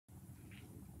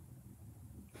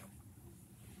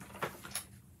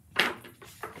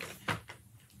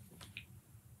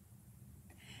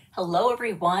Hello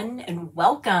everyone and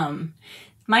welcome.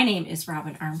 My name is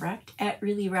Robin Armbrecht at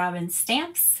Really Robin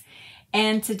Stamps,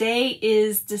 and today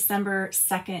is December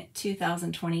 2nd,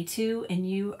 2022, and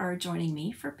you are joining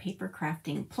me for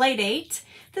Papercrafting Playdate.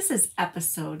 This is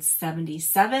episode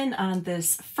 77 on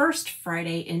this first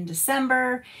Friday in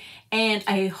December, and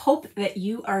I hope that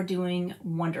you are doing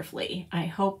wonderfully. I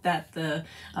hope that the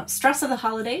stress of the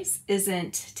holidays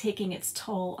isn't taking its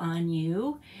toll on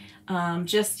you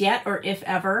just yet, or if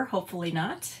ever, hopefully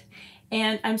not.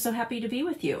 And I'm so happy to be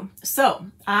with you. So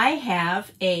I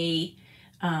have a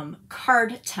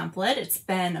card template. It's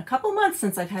been a couple months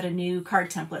since I've had a new card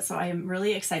template, so I am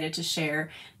really excited to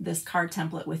share this card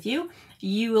template with you.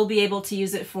 You will be able to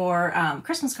use it for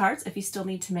Christmas cards if you still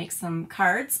need to make some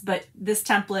cards, but this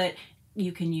template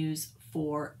you can use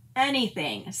for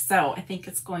anything. So I think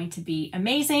it's going to be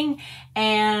amazing,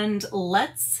 and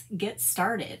let's get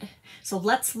started. So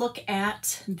let's look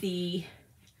at the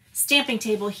stamping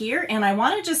table here, and I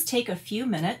want to just take a few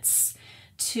minutes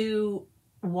to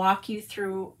walk you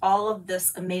through all of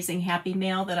this amazing happy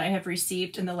mail that I have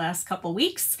received in the last couple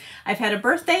weeks. I've had a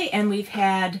birthday and we've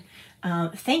had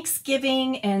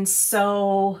Thanksgiving, and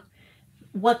so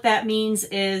what that means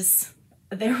is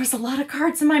there was a lot of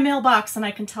cards in my mailbox, and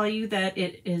I can tell you that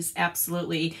it is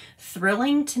absolutely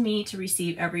thrilling to me to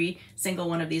receive every single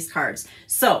one of these cards.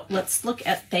 So let's look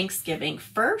at Thanksgiving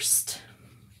first.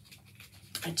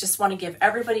 I just want to give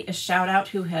everybody a shout out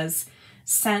who has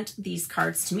sent these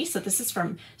cards to me. So this is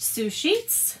from Sue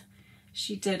Sheets.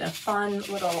 She did a fun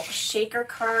little shaker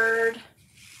card.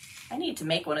 I need to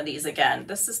make one of these again.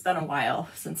 This has been a while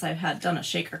since I've done a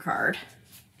shaker card.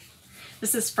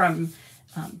 This is from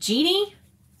Jeannie.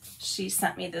 She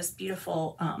sent me this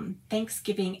beautiful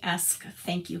Thanksgiving-esque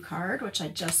thank you card, which I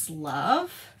just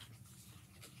love.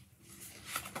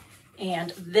 And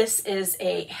this is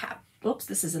oops,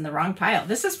 this is in the wrong pile.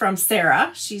 This is from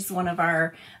Sarah. She's one of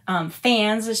our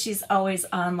fans. She's always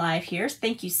on live here.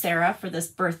 Thank you, Sarah, for this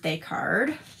birthday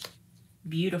card.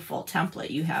 Beautiful template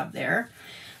you have there.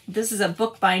 This is a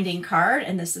bookbinding card,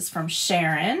 and this is from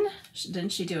Sharon.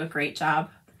 Didn't she do a great job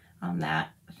on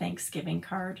that Thanksgiving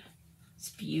card? It's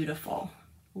beautiful.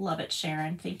 Love it,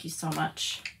 Sharon. Thank you so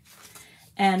much.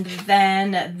 And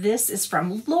then this is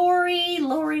from Lori.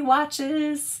 Lori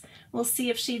watches. We'll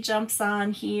see if she jumps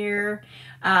on here.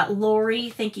 Lori,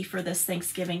 thank you for this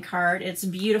Thanksgiving card. It's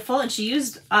beautiful. And she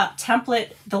used a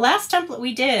template. The last template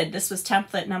we did, this was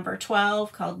template number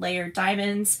 12 called Layered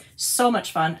Diamonds. So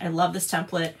much fun. I love this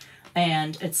template,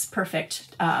 and it's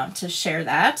perfect to share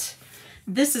that.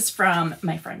 This is from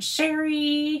my friend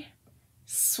Sherry.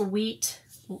 Sweet,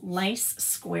 nice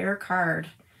square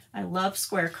card. I love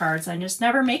square cards. I just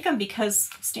never make them because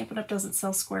Stampin' Up! Doesn't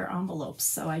sell square envelopes,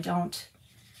 so I don't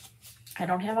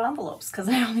have envelopes because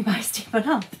I only buy Stampin'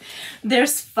 Up!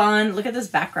 There's fun. Look at this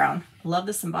background. I love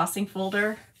this embossing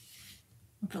folder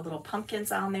with the little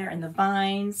pumpkins on there and the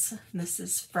vines. This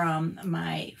is from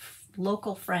my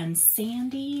local friend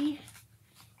Sandy.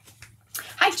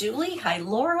 Hi Julie. Hi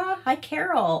Laura. Hi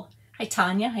Carol. Hi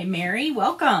Tanya. Hi Mary.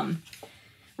 Welcome.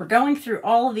 We're going through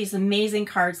all of these amazing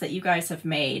cards that you guys have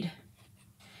made.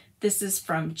 This is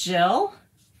from Jill.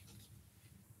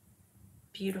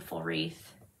 Beautiful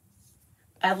wreath.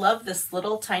 I love this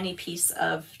little tiny piece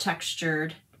of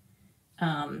textured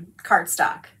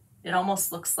cardstock. It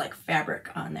almost looks like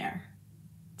fabric on there.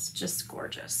 It's just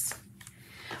gorgeous.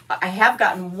 I have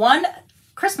gotten one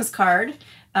Christmas card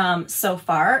so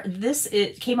far.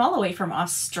 It came all the way from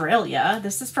Australia.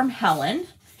 This is from Heather,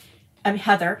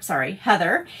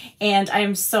 and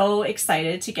I'm so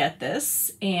excited to get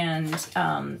this, and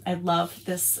I love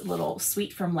this little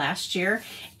suite from last year,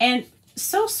 and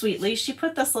so sweetly she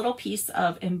put this little piece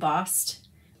of embossed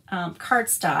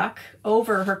cardstock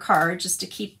over her card just to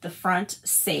keep the front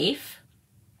safe,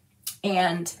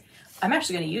 and I'm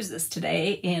actually going to use this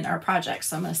today in our project,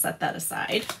 so I'm going to set that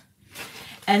aside.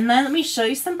 And then let me show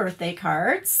you some birthday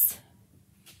cards.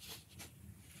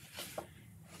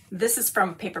 This is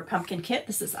from Paper Pumpkin Kit.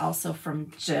 This is also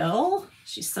from Jill.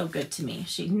 She's so good to me.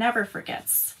 She never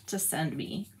forgets to send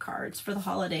me cards for the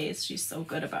holidays. She's so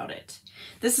good about it.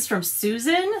 This is from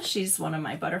Susan. She's one of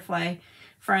my butterfly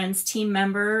friends, team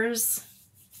members.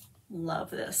 Love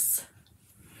this.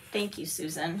 Thank you,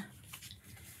 Susan.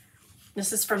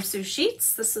 This is from Sue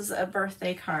Sheets. This is a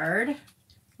birthday card.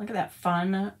 Look at that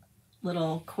fun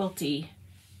little quilty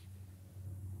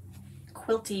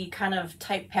kind of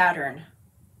type pattern,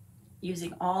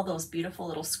 using all those beautiful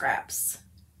little scraps.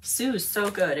 Sue's so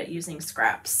good at using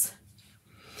scraps.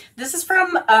 This is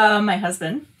from my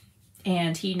husband,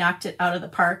 and he knocked it out of the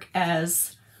park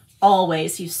as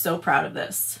always. He's so proud of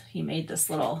this. He made this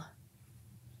little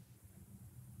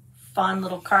fun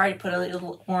little card. He put a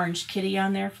little orange kitty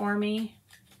on there for me.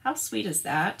 How sweet is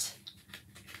that?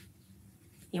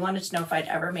 He wanted to know if I'd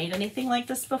ever made anything like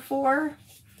this before.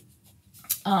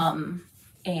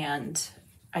 And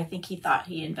I think he thought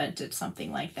he invented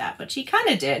something like that, but he kind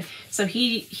of did. So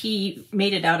he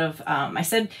made it out of, I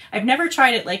said, I've never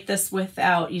tried it like this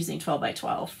without using 12 by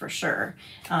 12 for sure.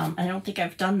 I don't think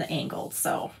I've done the angled,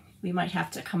 so we might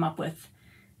have to come up with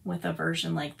a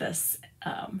version like this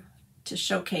to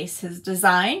showcase his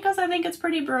design, because I think it's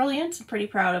pretty brilliant. I'm pretty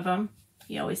proud of him.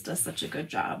 He always does such a good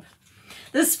job.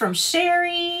 This is from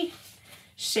Sherry.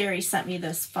 Sherry sent me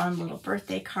this fun little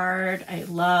birthday card. I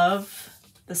love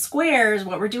the squares.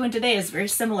 What we're doing today is very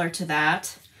similar to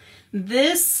that.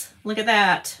 This, look at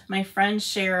that. My friend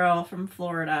Cheryl from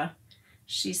Florida,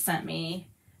 she sent me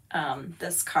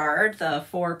this card, the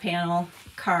 4-panel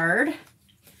card.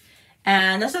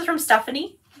 And this is from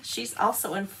Stephanie. She's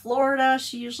also in Florida.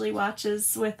 She usually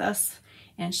watches with us.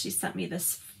 And she sent me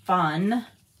this fun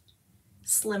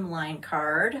slimline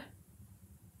card.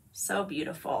 So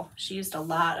beautiful. She used a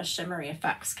lot of shimmery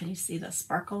effects. Can you see the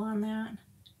sparkle on that?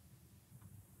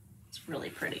 It's really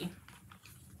pretty.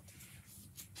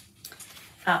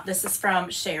 This is from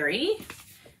Sherry.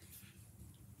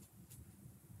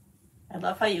 I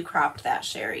love how you cropped that,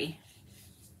 Sherry.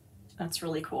 That's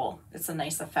really cool. It's a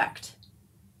nice effect.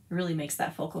 It really makes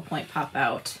that focal point pop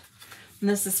out. And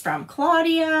this is from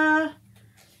Claudia.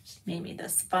 She made me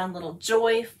this fun little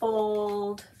joy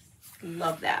fold.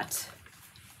 Love that.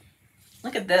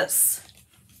 Look at this.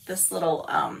 This little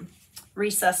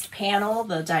recessed panel,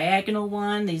 the diagonal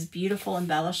one, these beautiful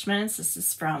embellishments. This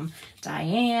is from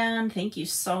Diane. Thank you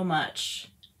so much.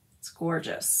 It's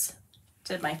gorgeous.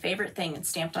 Did my favorite thing and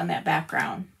stamped on that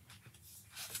background.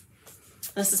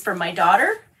 This is from my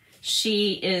daughter.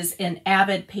 She is an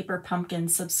avid Paper Pumpkin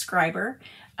subscriber.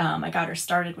 I got her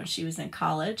started when she was in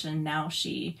college, and now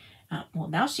she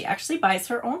actually buys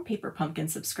her own Paper Pumpkin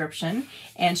subscription,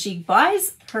 and she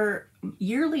buys her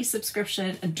yearly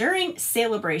subscription during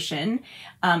Celebration,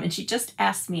 and she just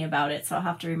asked me about it, so I'll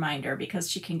have to remind her,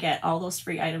 because she can get all those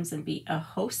free items and be a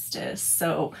hostess.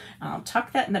 So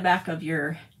tuck that in the back of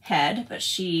your head, but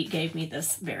she gave me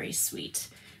this very sweet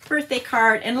birthday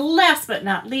card. And last but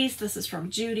not least, this is from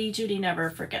Judy. Judy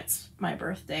never forgets my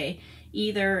birthday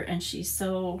either, and she's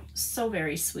so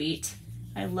very sweet.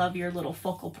 I love your little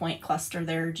focal point cluster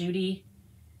there, Judy.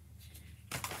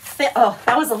 Oh,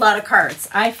 that was a lot of cards.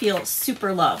 I feel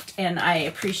super loved, and I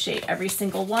appreciate every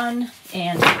single one,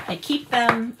 and I keep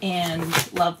them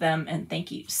and love them, and thank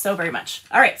you so very much.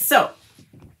 All right, so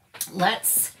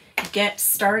let's get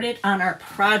started on our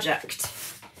project.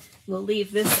 We'll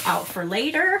leave this out for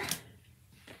later.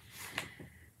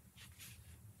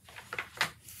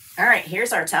 All right,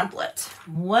 here's our template.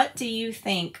 What do you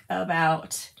think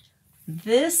about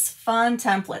this fun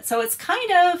template? So it's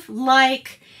kind of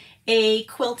like a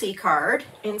quilty card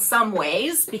in some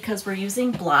ways, because we're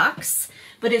using blocks,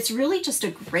 but it's really just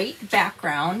a great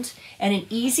background and an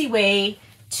easy way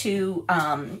to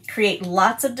create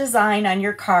lots of design on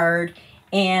your card,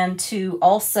 and to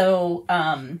also,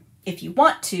 if you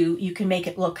want to, you can make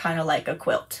it look kind of like a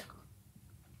quilt.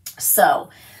 So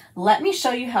let me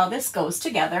show you how this goes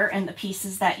together and the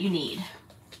pieces that you need.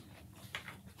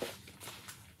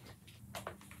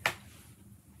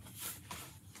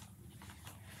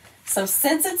 So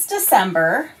since it's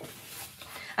December,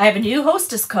 I have a new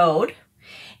Hostess Code,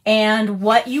 and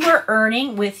what you are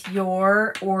earning with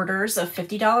your orders of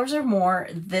 $50 or more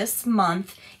this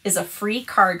month is a free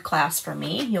card class from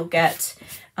me. You'll get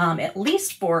at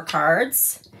least 4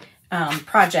 cards,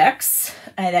 projects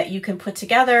that you can put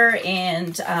together,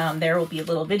 and there will be a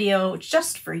little video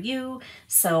just for you.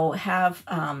 So have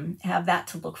that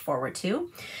to look forward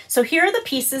to. So here are the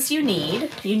pieces you need.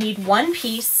 You need one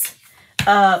piece,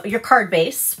 your card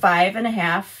base,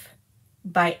 5.5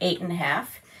 by 8.5.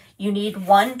 You need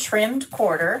one trimmed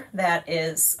quarter that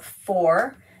is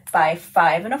 4 by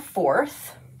 5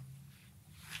 1/4.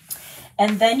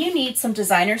 And then you need some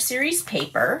designer series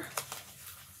paper.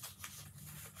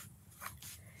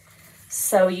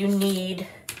 So you need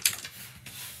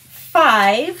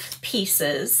 5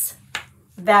 pieces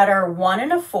that are 1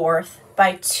 1/4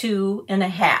 by 2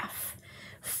 1/2.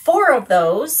 4 of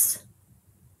those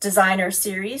designer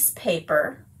series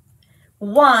paper,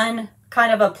 1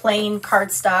 kind of a plain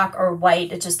cardstock or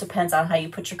white. It just depends on how you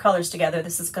put your colors together.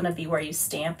 This is going to be where you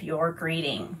stamp your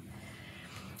greeting.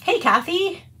 Hey,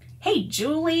 Kathy. Hey,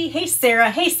 Julie. Hey, Sarah.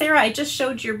 Hey, Sarah, I just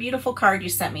showed your beautiful card you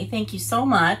sent me. Thank you so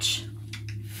much.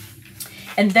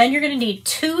 And then you're going to need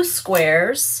 2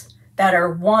 squares that are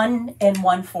 1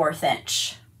 1/4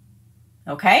 inch.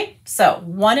 Okay, so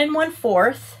 1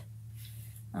 1/4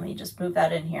 Let me just move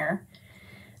that in here.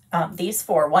 These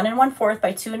 4, 1 1/4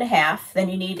 by 2 1/2. Then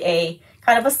you need a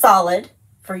kind of a solid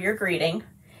for your greeting.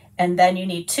 And then you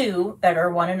need 2 that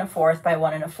are 1 1/4 by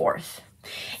 1 1/4.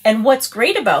 And what's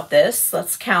great about this,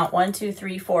 let's count 1, 2,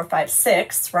 3, 4, 5,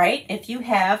 6, right? If you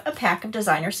have a pack of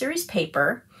designer series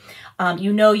paper,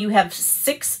 you know you have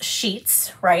 6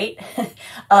 sheets, right,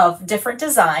 of different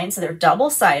designs. They're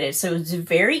double-sided, so it's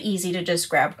very easy to just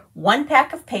grab one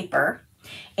pack of paper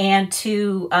and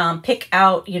to pick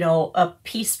out, you know, a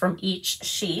piece from each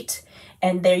sheet.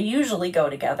 And they usually go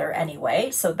together anyway,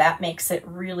 so that makes it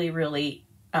really, really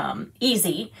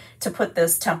easy to put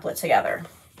this template together.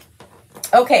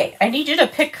 Okay, I need you to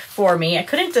pick for me. I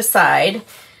couldn't decide.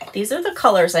 These are the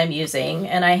colors I'm using,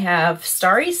 and I have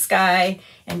Starry Sky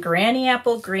and Granny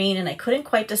Apple Green, and I couldn't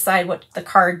quite decide what the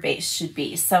card base should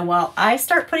be. So while I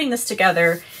start putting this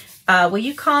together, will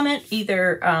you comment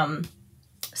either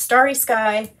Starry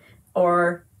Sky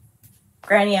or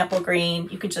Granny Apple Green?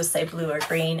 You could just say blue or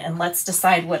green, and let's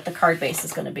decide what the card base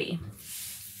is going to be.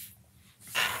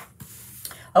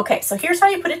 Okay, so here's how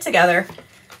you put it together.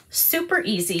 Super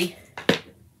easy.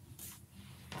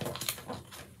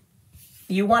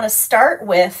 You want to start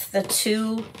with the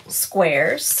 2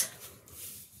 squares,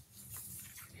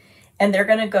 and they're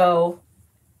going to go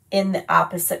in the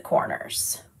opposite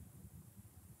corners.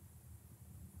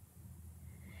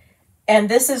 And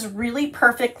this is really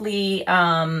perfectly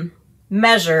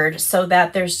measured so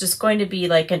that there's just going to be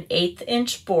like an 1/8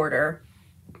 inch border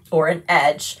or an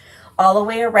edge all the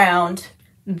way around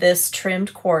this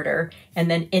trimmed quarter and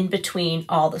then in between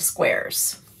all the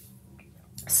squares.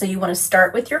 So you want to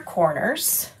start with your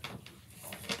corners.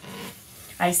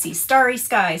 I see Starry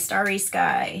Sky, Starry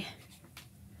Sky.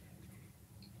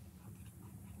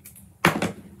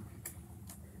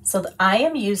 So I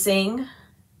am using,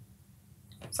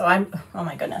 oh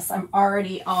my goodness, I'm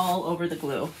already all over the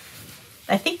glue.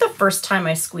 I think the first time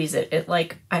I squeeze it,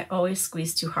 I always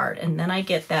squeeze too hard, and then I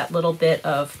get that little bit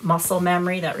of muscle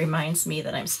memory that reminds me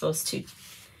that I'm supposed to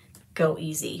go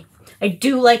easy. I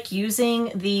do like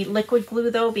using the liquid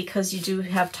glue though, because you do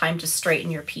have time to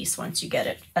straighten your piece once you get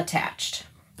it attached.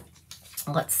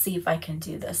 Let's see if I can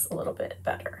do this a little bit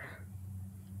better.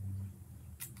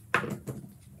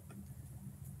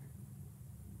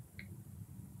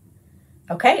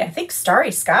 Okay, I think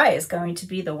Starry Sky is going to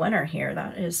be the winner here.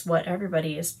 That is what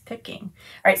everybody is picking.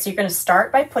 All right, so you're going to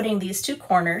start by putting these 2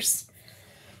 corners,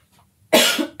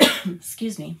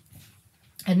 excuse me,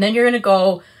 and then you're going to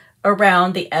go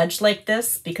around the edge like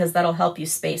this because that'll help you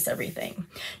space everything.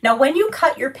 Now, when you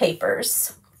cut your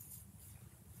papers,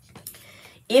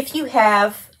 if you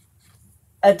have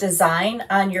a design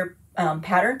on your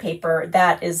pattern paper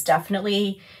that is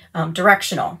definitely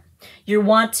directional, you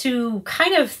want to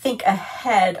kind of think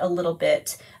ahead a little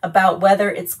bit about whether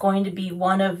it's going to be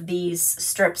one of these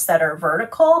strips that are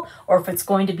vertical or if it's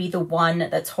going to be the one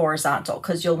that's horizontal,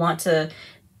 because you'll want to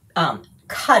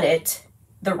cut it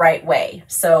the right way.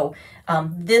 So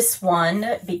this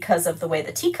one, because of the way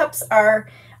the teacups are,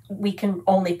 we can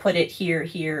only put it here,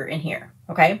 here, and here,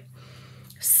 okay?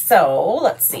 So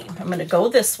let's see, I'm gonna go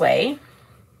this way.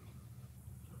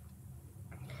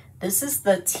 This is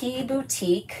the Tea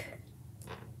Boutique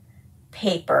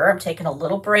paper. I'm taking a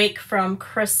little break from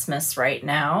Christmas right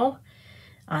now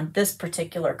on this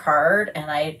particular card.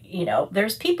 And you know,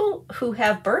 there's people who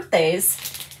have birthdays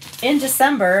in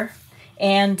December,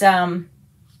 and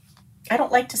I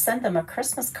don't like to send them a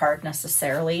Christmas card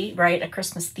necessarily, right? A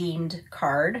Christmas themed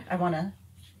card. I want to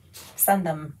send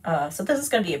them, so this is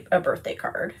going to be a birthday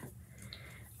card.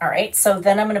 All right, so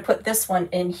then I'm going to put this one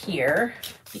in here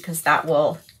because that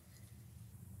will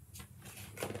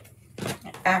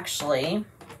actually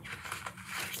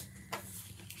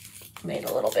made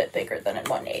a little bit bigger than in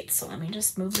 1/8. So let me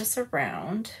just move this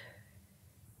around.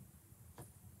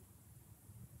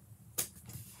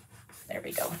 There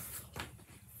we go.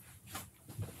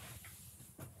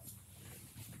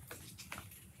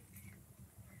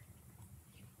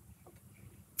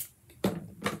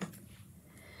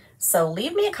 So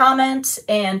leave me a comment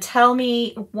and tell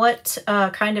me what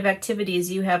kind of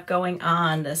activities you have going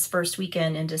on this first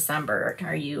weekend in December.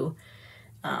 Are you,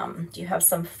 do you have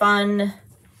some fun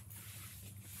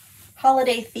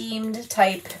holiday themed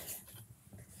type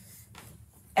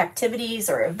activities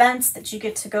or events that you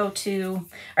get to go to? All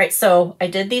right, so I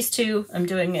did these 2. I'm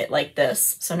doing it like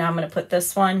this. So now I'm going to put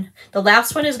this one. The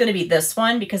last one is going to be this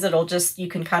one because it'll just, you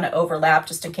can kind of overlap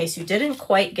just in case you didn't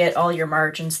quite get all your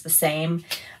margins the same.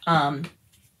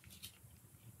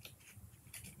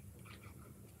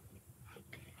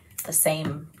 The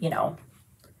same, you know,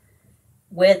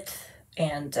 width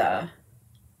and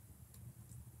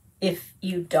If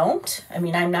you don't, I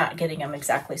mean, I'm not getting them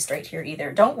exactly straight here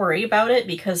either. Don't worry about it,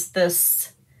 because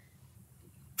this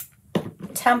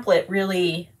template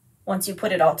really, once you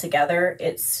put it all together,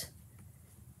 it's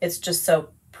just so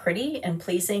pretty and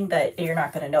pleasing that you're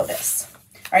not going to notice.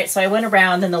 All right, so I went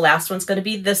around, and the last one's going to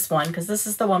be this one, because this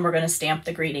is the one we're going to stamp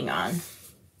the greeting on.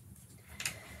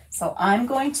 So I'm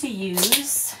going to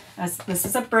use, this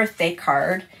is a birthday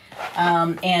card,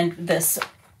 and this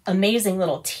amazing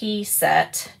little tea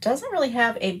set doesn't really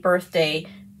have a birthday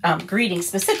greeting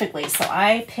specifically. So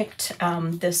I picked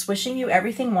this Wishing You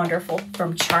Everything Wonderful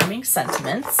from Charming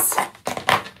Sentiments.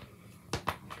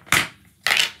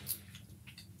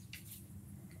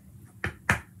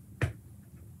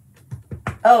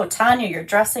 Oh, Tanya, you're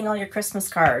dressing all your Christmas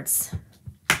cards.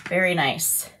 Very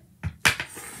nice.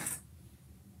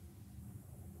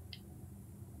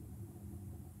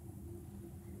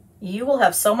 You will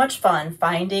have so much fun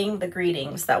finding the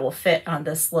greetings that will fit on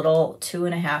this little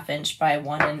 2.5 inch by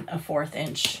 1 1/4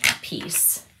 inch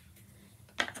piece.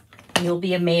 You'll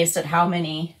be amazed at how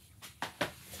many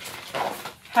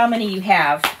you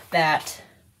have that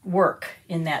work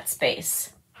in that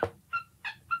space.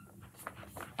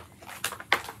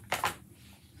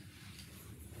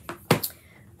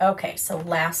 Okay, so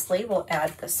lastly, we'll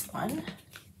add this one.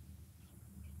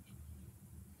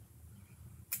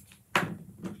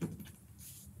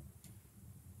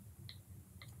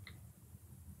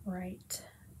 Right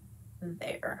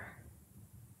there.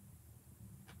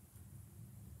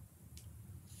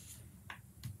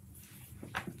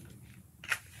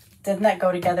 Didn't that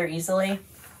go together easily?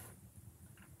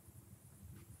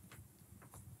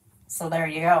 So there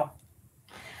you go.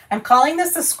 I'm calling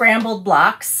this the Scrambled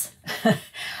Blocks.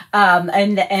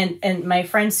 And my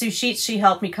friend Sue Sheets, she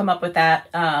helped me come up with that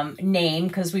name,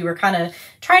 because we were kind of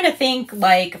trying to think,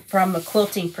 like, from a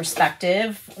quilting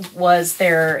perspective, was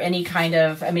there any kind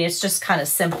of, I mean, it's just kind of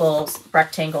simple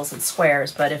rectangles and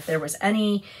squares, but if there was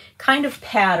any kind of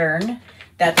pattern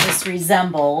that this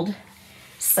resembled.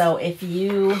 So if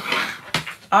you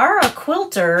are a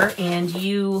quilter and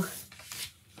you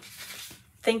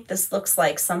think this looks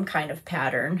like some kind of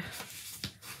pattern,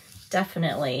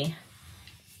 definitely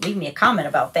leave me a comment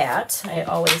about that. I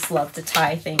always love to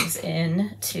tie things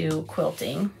in to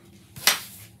quilting.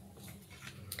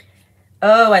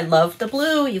 Oh, I love the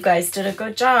blue. You guys did a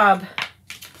good job.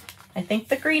 I think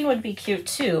the green would be cute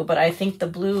too, but I think the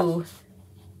blue,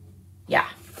 yeah.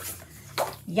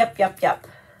 Yep, yep, yep.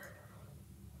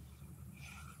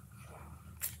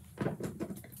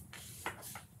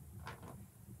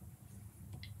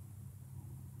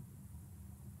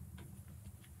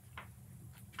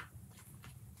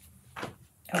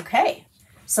 Okay,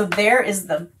 so there is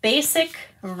the basic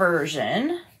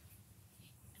version.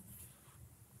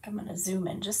 I'm going to zoom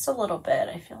in just a little bit.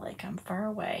 I feel like I'm far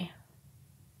away.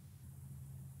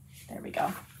 There we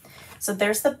go. So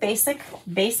there's the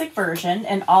basic version,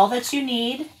 and all that you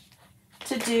need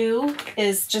to do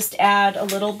is just add a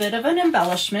little bit of an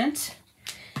embellishment.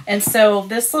 And so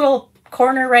this little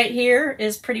corner right here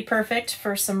is pretty perfect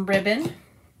for some ribbon.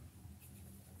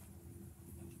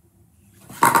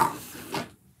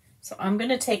 So I'm going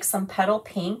to take some Petal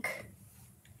Pink.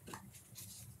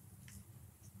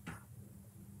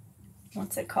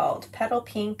 What's it called? Petal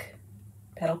Pink.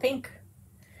 Petal Pink.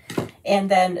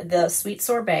 And then the Sweet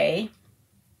Sorbet.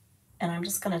 And I'm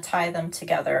just going to tie them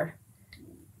together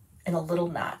in a little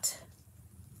knot.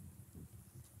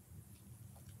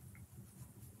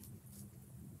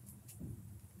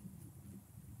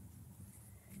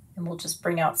 And we'll just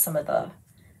bring out some of the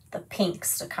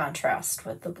pinks to contrast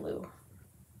with the blue.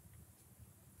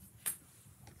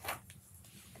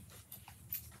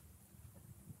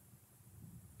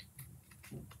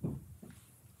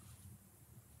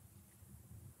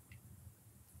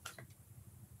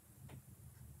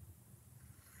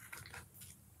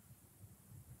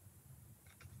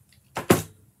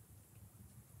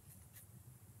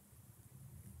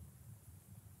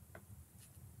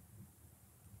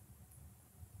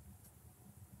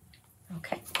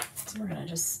 Okay, so we're going to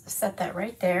just set that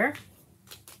right there.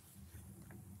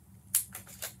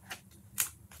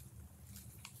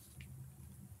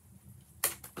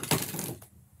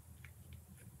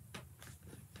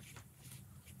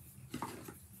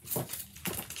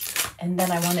 And then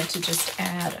I wanted to just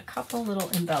add a couple little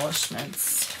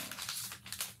embellishments.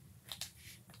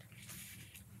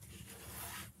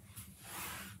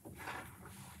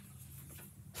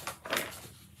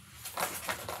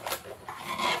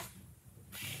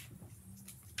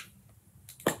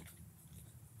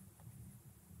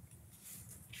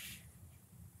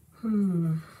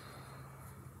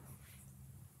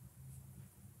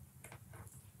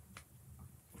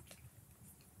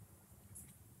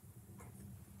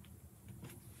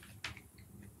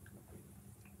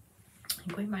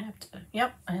 We might have to,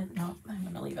 yep, no, I'm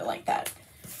going to leave it like that.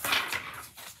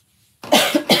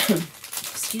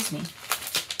 Excuse me.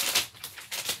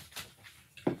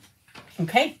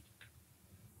 Okay.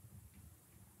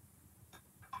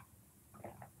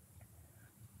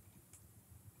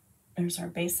 There's our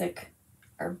basic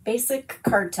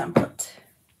card template.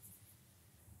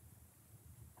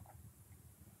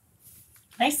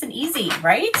 Nice and easy,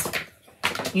 right?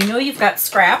 You know you've got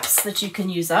scraps that you can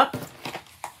use up.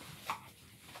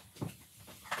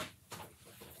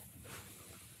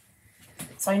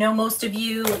 So I know most of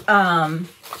you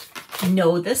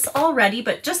know this already,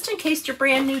 but just in case you're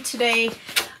brand new today,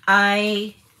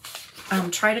 I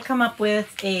try to come up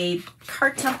with a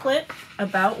card template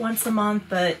about once a month,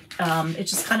 but it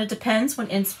just kind of depends when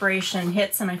inspiration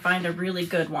hits and I find a really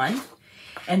good one.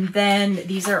 And then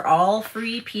these are all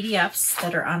free PDFs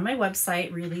that are on my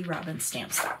website,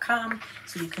 reallyrobinstamps.com.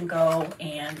 So you can go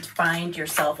and find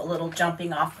yourself a little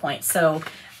jumping off point. So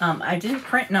I didn't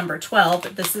print number 12,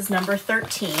 but this is number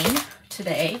 13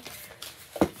 today.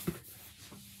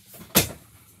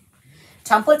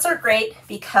 Templates are great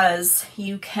because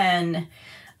you can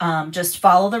just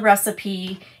follow the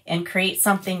recipe and create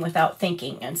something without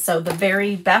thinking. And so the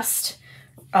very best,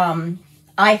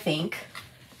 I think,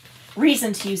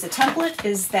 reason to use a template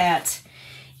is that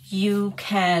you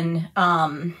can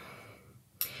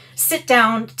sit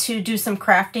down to do some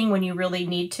crafting when you really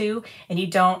need to, and you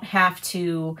don't have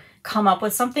to come up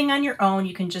with something on your own.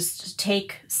 You can just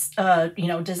take,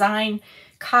 design,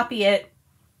 copy it,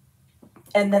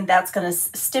 and then that's going to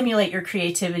stimulate your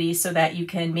creativity so that you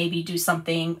can maybe do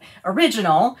something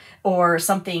original or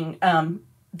something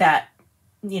that,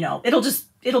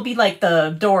 it'll be like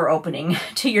the door opening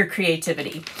to your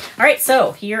creativity. All right,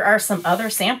 so here are some other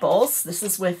samples. This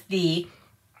is with the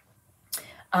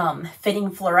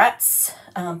Fitting Florets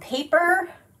paper.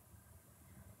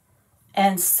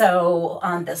 And so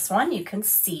on this one, you can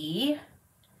see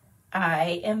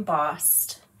I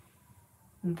embossed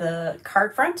the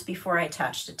card front before I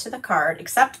attached it to the card,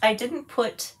 except I didn't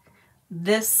put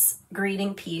this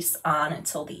greeting piece on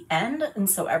until the end. And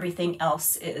so everything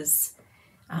else is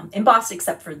embossed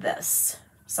except for this.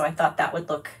 So I thought that would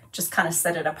look, just kind of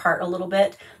set it apart a little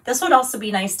bit. This would also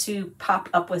be nice to pop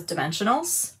up with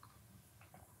dimensionals,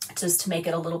 just to make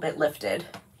it a little bit lifted.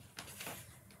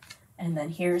 And then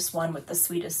here's one with the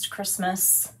Sweetest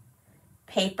Christmas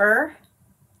paper.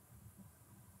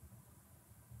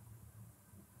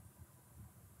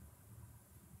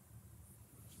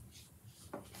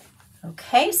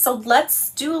 Okay, so let's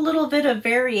do a little bit of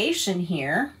variation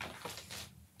here.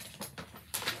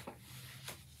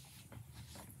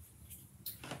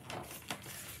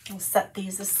 We'll set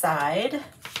these aside.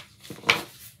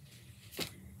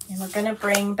 And we're going to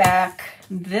bring back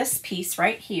this piece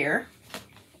right here.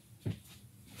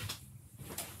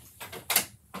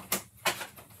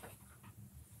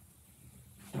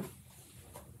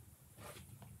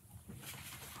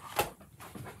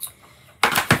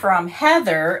 From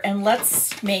Heather, and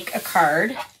let's make a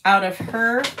card out of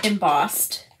her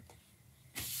embossed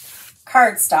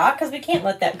cardstock because we can't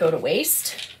let that go to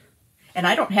waste. And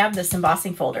I don't have this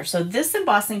embossing folder. So this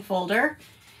embossing folder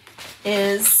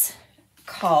is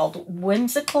called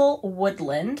Whimsical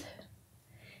Woodland.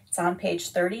 It's on page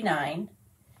 39.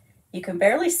 You can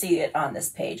barely see it on this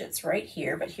page. It's right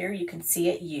here, but here you can see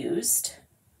it used,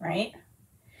 right?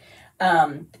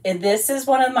 And this is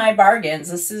one of my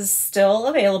bargains. This is still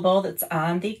available. That's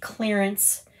on the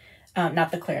clearance,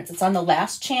 not the clearance, it's on the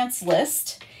last chance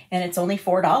list, and it's only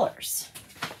 $4.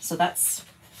 So that's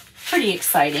pretty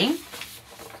exciting.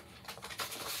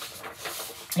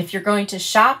 If you're going to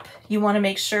shop, you want to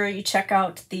make sure you check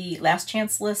out the last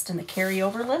chance list and the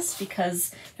carryover list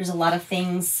because there's a lot of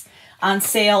things on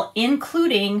sale,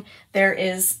 including there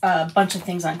is a bunch of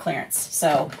things on clearance.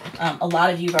 So a lot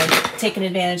of you have already taken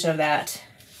advantage of that.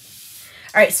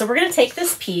 All right, so we're going to take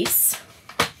this piece.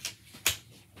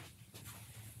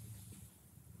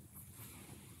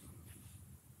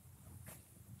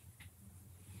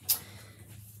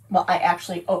 Well,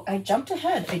 I jumped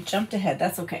ahead.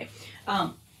 That's okay.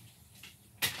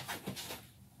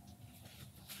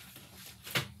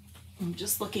 I'm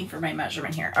just looking for my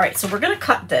measurement here. All right, so we're going to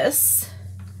cut this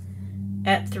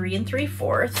at 3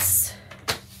 3/4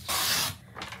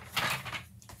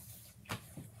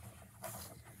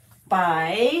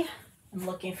 by, I'm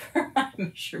looking for my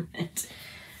measurement.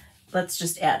 Let's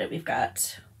just add it. We've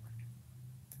got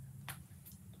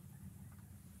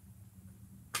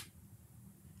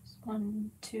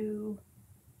 1, 2,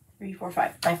 3, 4,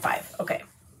 5 by 5. Okay.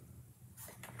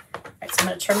 All right, so I'm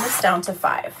going to trim this down to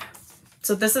 5.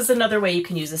 So this is another way you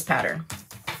can use this pattern.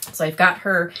 So I've got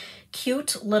her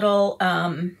cute little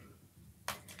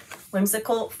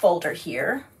whimsical folder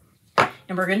here.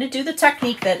 And we're going to do the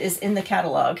technique that is in the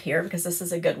catalog here because this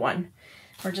is a good one.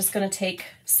 We're just going to take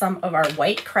some of our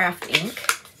white craft ink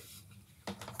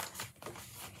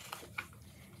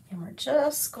and we're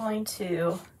just going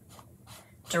to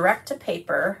direct to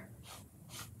paper.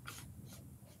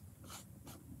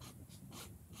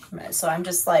 So I'm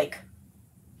just like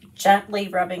gently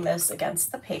rubbing this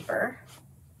against the paper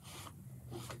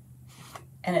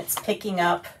and it's picking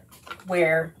up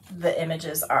where the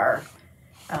images are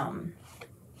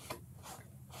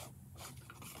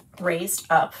raised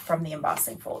up from the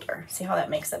embossing folder. See how that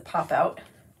makes it pop out?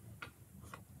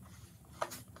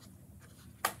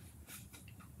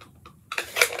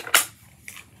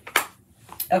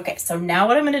 Okay, so now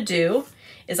what I'm going to do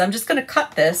is I'm just going to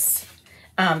cut this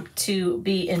to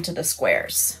be into the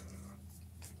squares.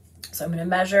 So I'm going to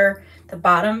measure the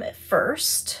bottom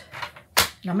first,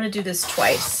 and I'm going to do this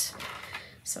twice.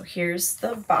 So here's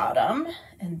the bottom,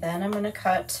 and then I'm going to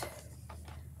cut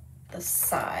the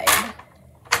side.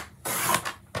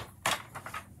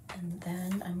 And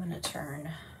then I'm going to turn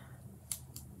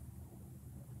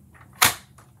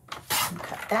and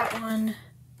cut that one,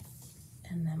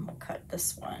 and then we'll cut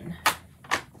this one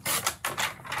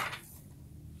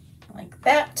like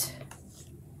that.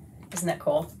 Isn't that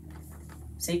cool?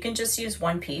 So you can just use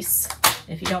one piece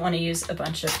if you don't want to use a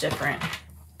bunch of different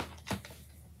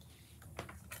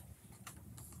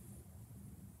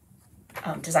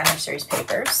designer series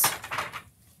papers.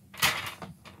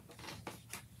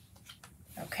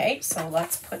 Okay, so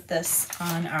let's put this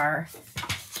on our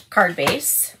card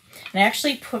base. And I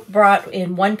actually brought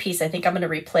in one piece. I think I'm going to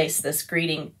replace this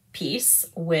greeting piece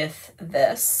with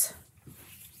this.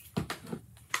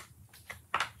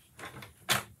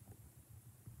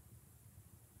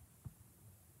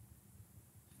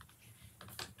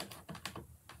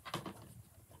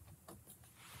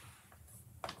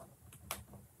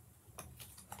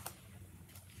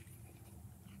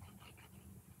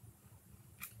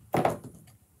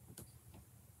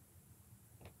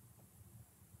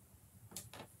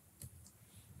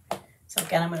 So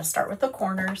again, I'm going to start with the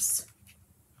corners.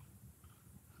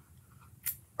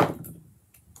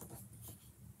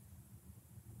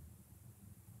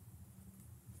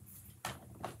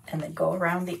 And then go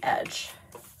around the edge.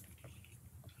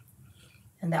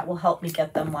 And that will help me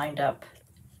get them lined up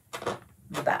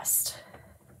the best.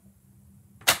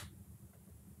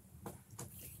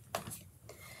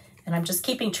 And I'm just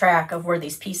keeping track of where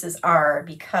these pieces are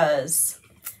because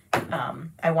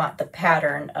I want the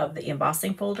pattern of the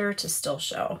embossing folder to still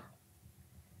show.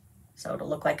 So it'll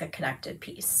look like a connected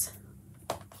piece.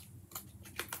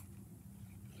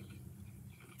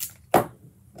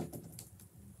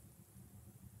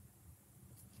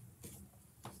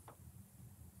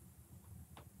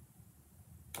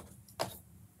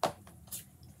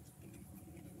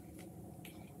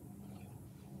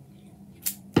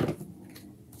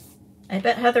 I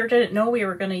bet Heather didn't know we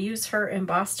were going to use her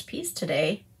embossed piece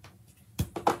today.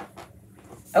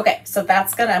 Okay, so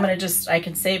that's gonna, I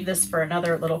can save this for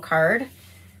another little card.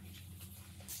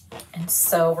 And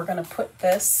so we're gonna put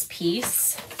this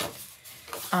piece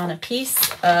on a piece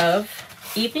of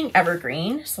Evening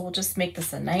Evergreen. So we'll just make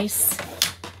this a nice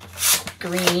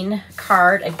green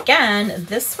card. Again,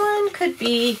 this one could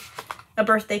be a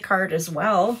birthday card as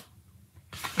well.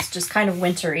 It's just kind of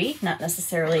wintry, not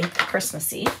necessarily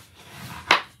Christmassy.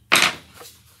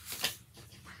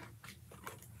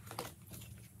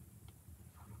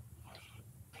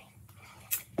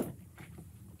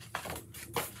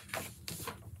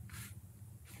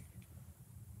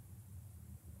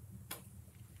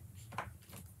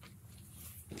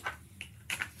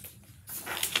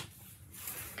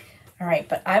 All right,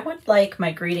 but I would like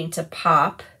my greeting to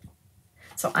pop.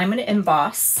 So I'm going to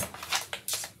emboss.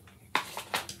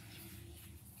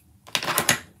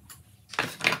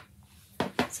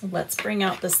 So let's bring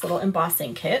out this little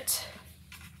embossing kit.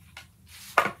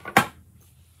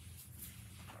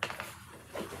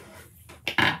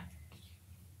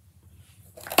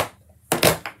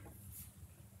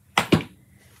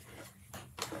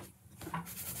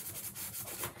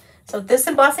 So this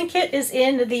embossing kit is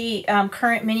in the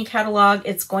current mini catalog.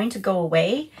 It's going to go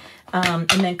away and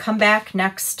then come back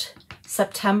next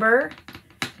September.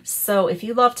 So if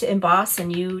you love to emboss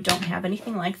and you don't have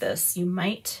anything like this, you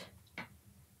might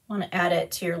want to add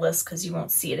it to your list because you won't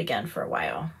see it again for a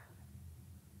while.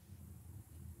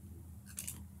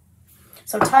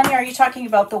 So Tanya, are you talking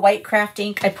about the white craft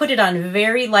ink? I put it on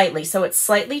very lightly, so it's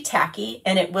slightly tacky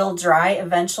and it will dry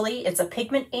eventually. It's a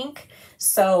pigment ink,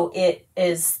 so it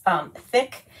is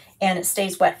thick and it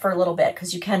stays wet for a little bit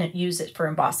because you can use it for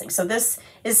embossing. So this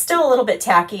is still a little bit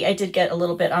tacky. I did get a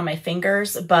little bit on my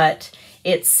fingers, but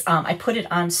it's I put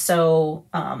it on so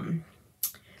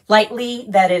lightly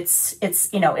that it's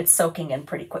you know, it's soaking in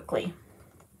pretty quickly.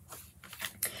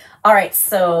 All right,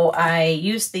 so I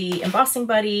used the embossing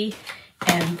buddy,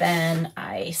 and then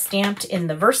I stamped in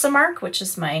the Versamark, which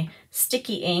is my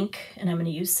sticky ink, and I'm going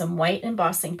to use some white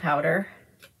embossing powder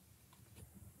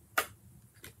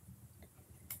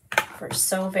for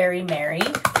So Very Merry.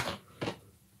 Stick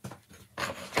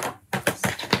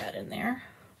that in there,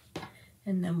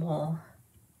 and then we'll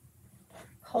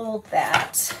hold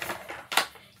that.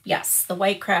 Yes, the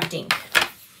white craft ink.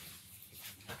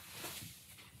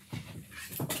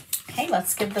 Okay,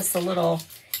 let's give this a little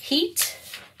heat.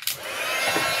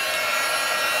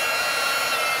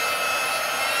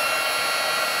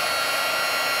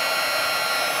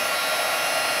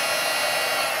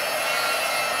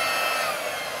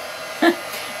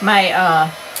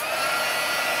 My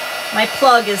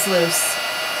plug is loose.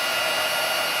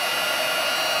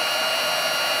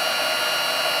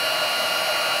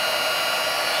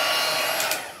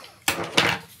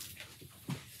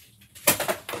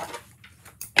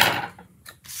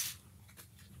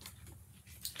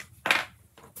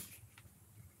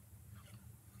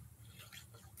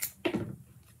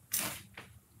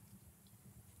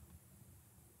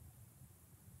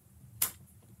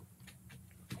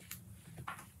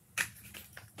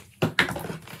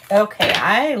 Okay,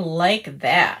 I like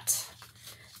that.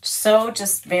 So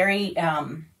just very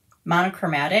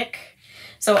monochromatic.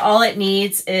 So all it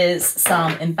needs is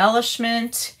some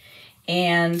embellishment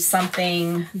and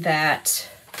something that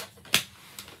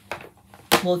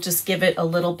will just give it a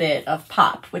little bit of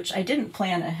pop, which I didn't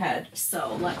plan ahead.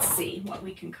 So let's see what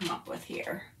we can come up with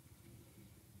here.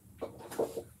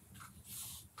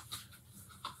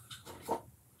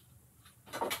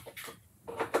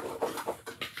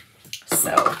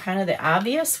 So kind of the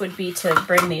obvious would be to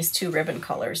bring these two ribbon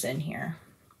colors in here.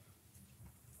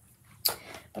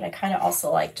 But I kind of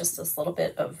also like just this little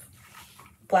bit of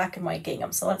black and white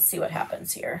gingham. So let's see what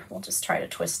happens here. We'll just try to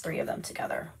twist 3 of them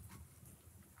together.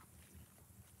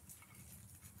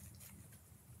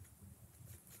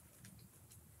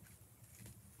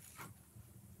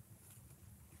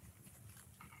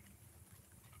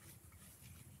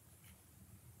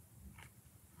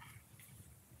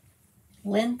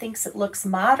 Lynn thinks it looks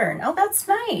modern. Oh, that's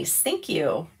nice. Thank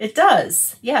you. It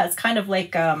does. Yeah, it's kind of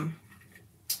like a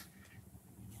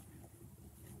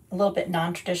little bit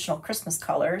non-traditional Christmas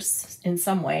colors in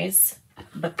some ways.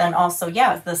 But then also,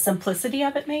 yeah, the simplicity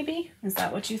of it maybe. Is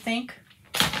that what you think?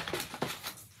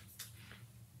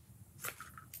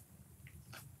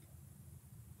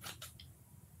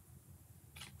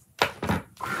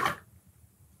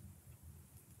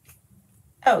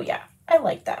 Oh yeah, I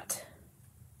like that.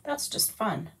 That's just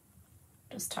fun.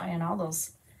 Just tie in all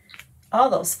those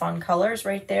fun colors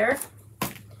right there. I'm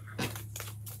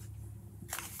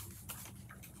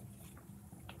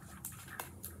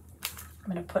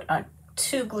going to put on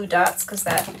 2 glue dots because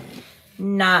that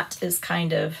knot is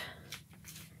kind of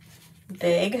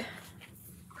big.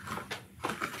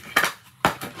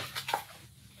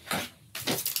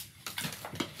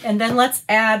 And then let's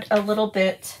add a little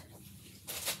bit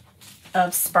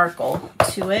of sparkle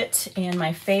to it, and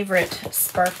my favorite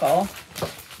sparkle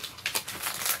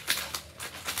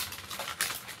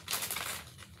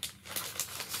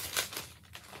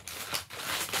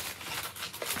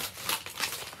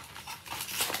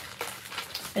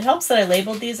it helps that I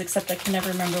labeled these, except I can never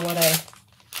remember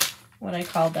what I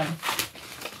called them.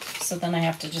 So then I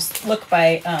have to just look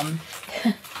by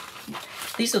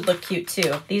these would look cute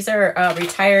too. These are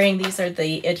retiring. These are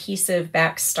the adhesive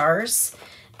back stars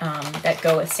that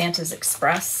go with Santa's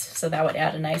Express. So that would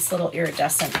add a nice little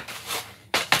iridescent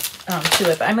to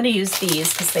it. But I'm going to use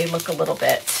these because they look a little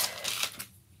bit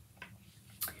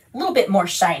more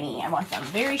shiny. I want them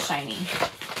very shiny.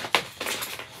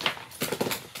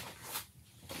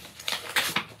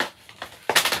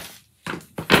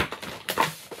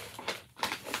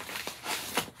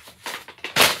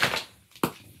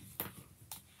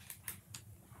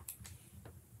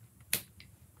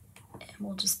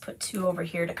 We'll just put 2 over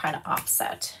here to kind of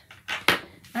offset.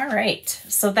 All right,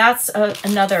 so that's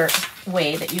another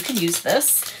way that you can use this.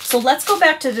 So let's go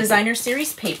back to Designer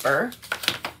Series paper.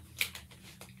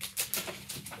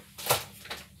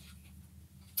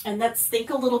 And let's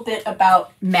think a little bit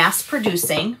about mass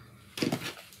producing.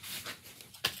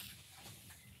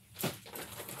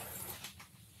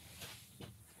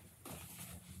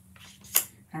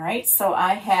 All right, so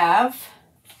I have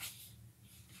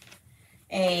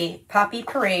a Poppy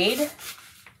Parade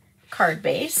card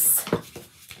base,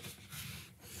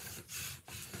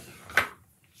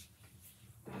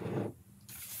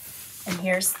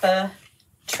 here's the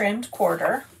trimmed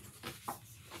quarter.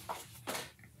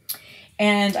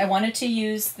 And I wanted to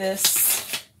use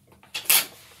this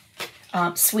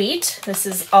suite. This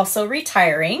is also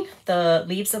retiring. The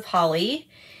leaves of holly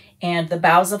and the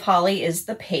boughs of holly is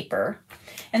the paper.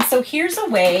 And so here's a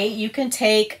way you can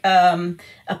take a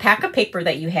pack of paper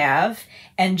that you have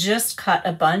and just cut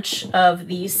a bunch of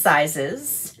these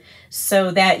sizes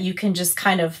so that you can just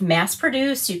kind of mass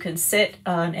produce. You can sit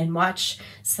and watch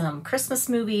some Christmas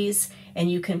movies,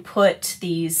 and you can put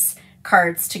these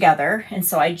cards together. And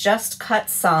so I just cut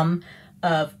some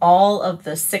of all of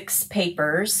the 6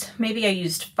 papers. Maybe I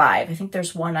used 5. I think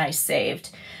there's one I saved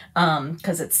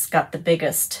because it's got the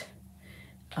biggest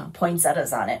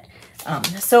poinsettias on it.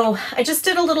 So I just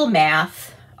did a little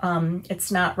math.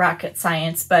 It's not rocket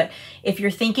science, but if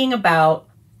you're thinking about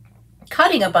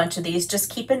cutting a bunch of these, just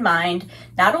keep in mind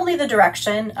not only the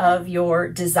direction of your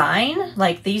design,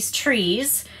 like these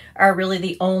trees are really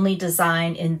the only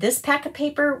design in this pack of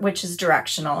paper which is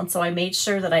directional. And so I made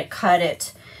sure that I cut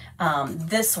it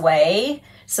this way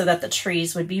so that the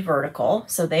trees would be vertical.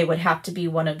 So they would have to be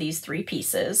one of these 3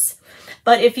 pieces.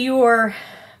 But if you were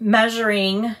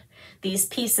measuring these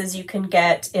pieces, you can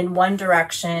get in one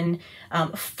direction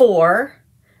 4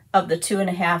 of the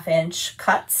 2.5 inch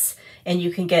cuts, and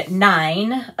you can get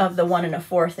 9 of the 1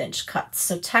 1/4 inch cuts.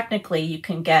 So technically you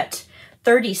can get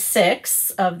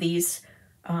 36 of these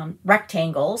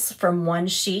rectangles from one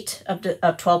sheet of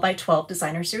 12 by 12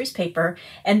 designer series paper.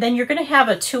 And then you're going to have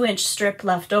a 2-inch strip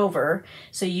left over.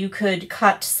 So you could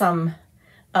cut some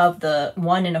of the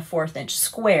 1 1/4 inch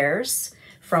squares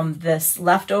from this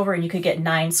leftover, and you could get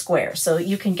 9 squares. So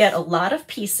you can get a lot of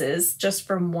pieces just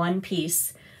from one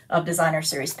piece of designer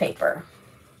series paper.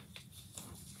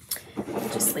 I'll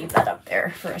just leave that up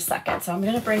there for a second. So I'm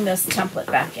going to bring this template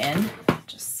back in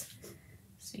just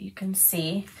so you can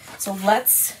see. So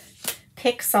let's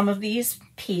pick some of these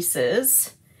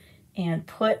pieces and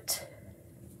put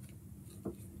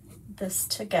this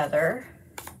together.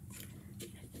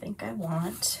 I think I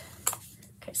want,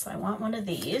 okay, so I want one of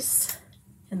these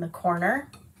in the corner.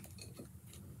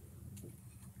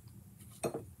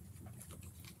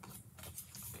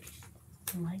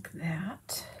 Like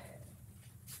that.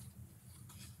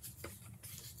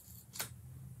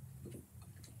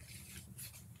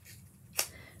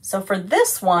 So for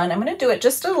this one, I'm going to do it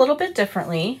just a little bit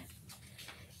differently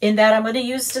in that I'm going to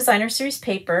use designer series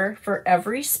paper for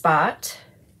every spot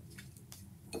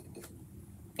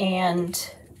and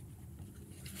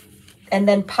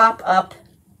then pop up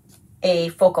a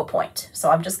focal point.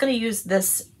 So I'm just going to use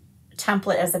this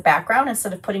template as a background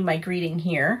instead of putting my greeting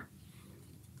here.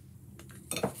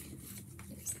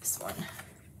 Here's this one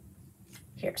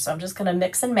here. So I'm just going to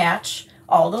mix and match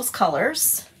all those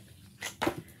colors.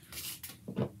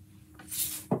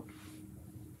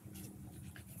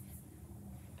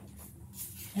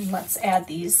 And let's add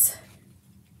these.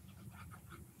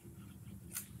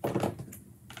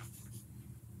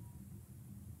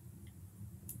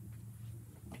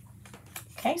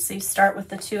 Okay, so you start with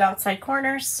the 2 outside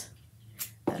corners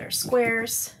that are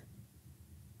squares,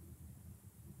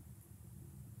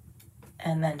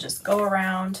 and then just go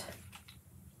around.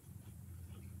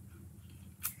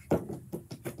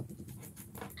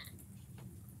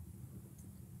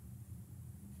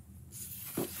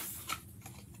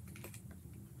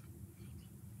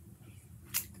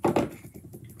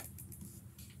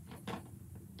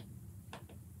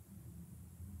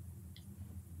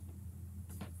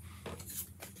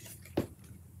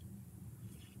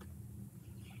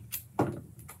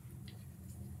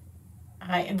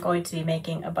 I am going to be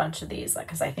making a bunch of these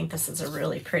because I think this is a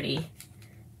really pretty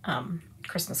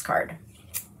Christmas card.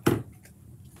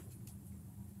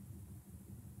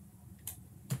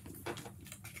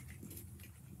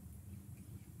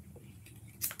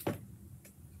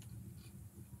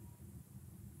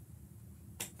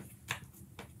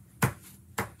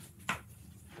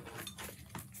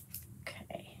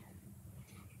 Okay.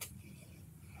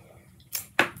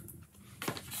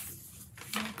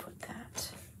 I'll put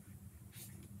that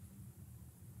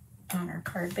on our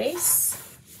card base.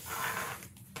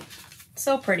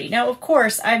 So pretty. Now, of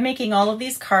course, I'm making all of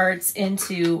these cards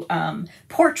into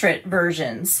portrait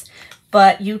versions,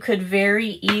 but you could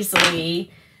very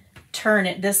easily turn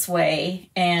it this way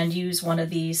and use one of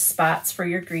these spots for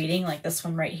your greeting, like this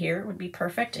one right here would be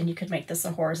perfect, and you could make this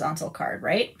a horizontal card,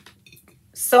 right?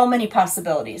 So many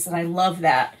possibilities, and I love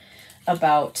that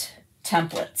about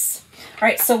templates. All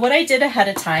right, so what I did ahead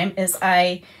of time is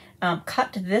I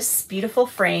cut this beautiful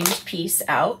framed piece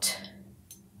out,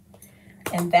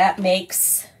 and that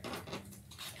makes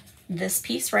this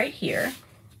piece right here.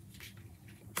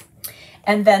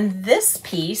 And then this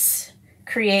piece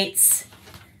creates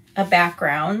a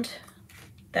background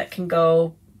that can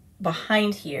go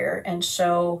behind here and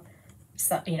show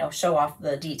some, show off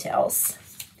the details.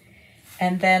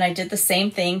 And then I did the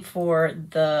same thing for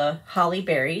the holly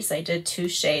berries. I did 2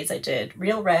 shades. I did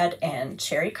Real Red and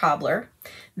Cherry Cobbler.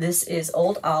 This is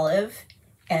Old Olive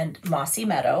and Mossy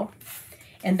Meadow.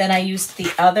 And then I used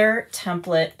the other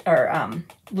template or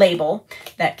label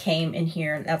that came in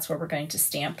here, and that's where we're going to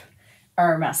stamp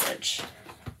our message.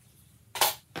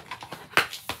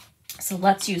 So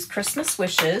let's use Christmas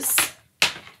Wishes.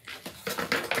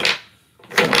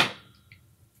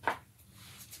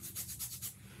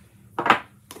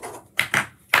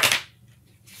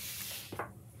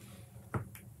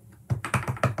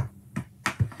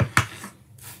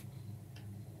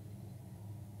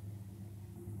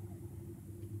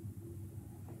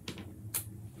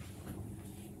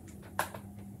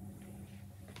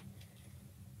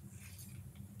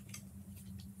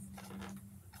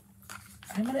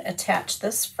 I'm going to attach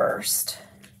this first.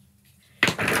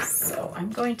 So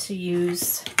I'm going to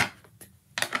use,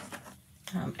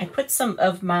 I put some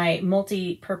of my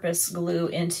multi-purpose glue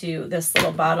into this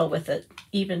little bottle with an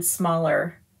even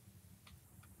smaller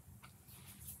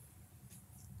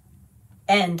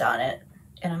end on it.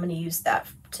 And I'm going to use that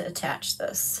to attach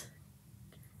this.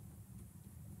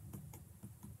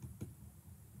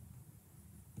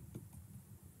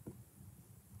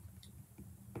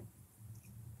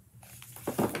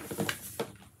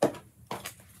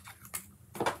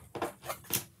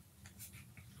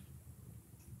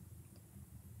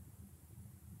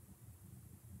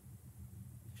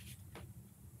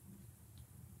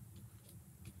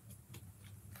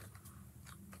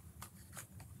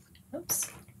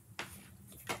 Oops.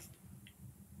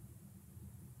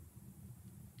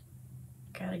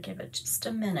 Gotta give it just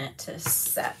a minute to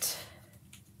set.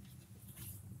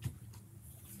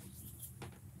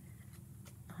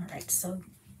 All right, so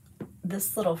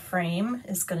this little frame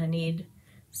is gonna need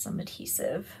some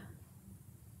adhesive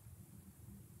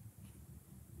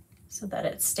so that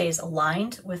it stays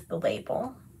aligned with the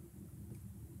label.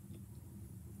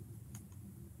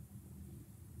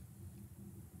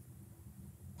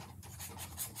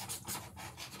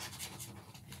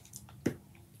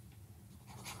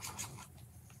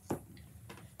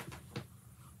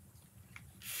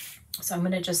 So I'm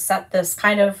going to just set this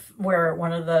kind of where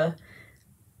one of the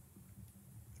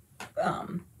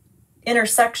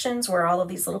intersections where all of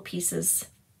these little pieces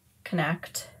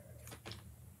connect.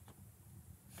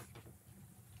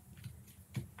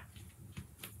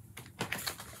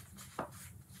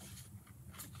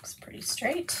 Looks pretty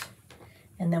straight.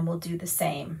 And then we'll do the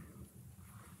same.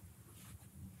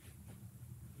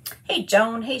 Hey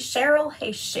Joan, hey Cheryl,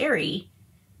 hey Sherry.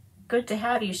 Good to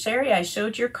have you, Sherry. I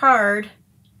showed your card.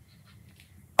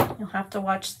 You'll have to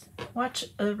watch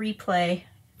a replay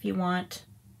if you want.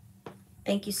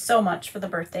 Thank you so much for the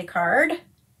birthday card.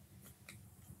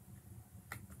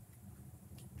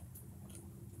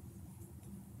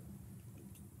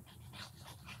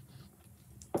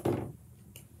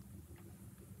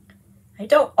 I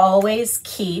don't always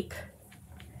keep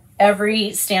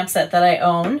every stamp set that I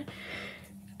own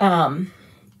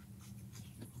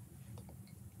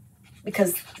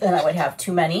because then I would have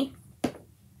too many.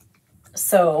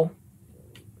 So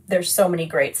there's so many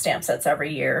great stamp sets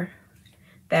every year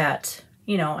that,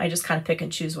 I just kind of pick and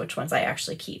choose which ones I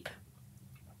actually keep.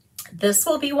 This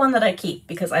will be one that I keep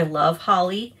because I love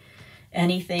holly.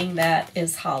 Anything that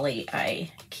is holly,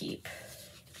 I keep.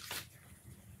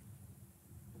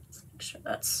 Make sure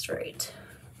that's straight.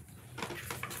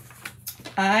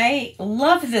 I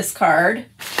love this card.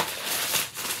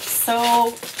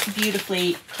 So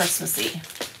beautifully Christmassy.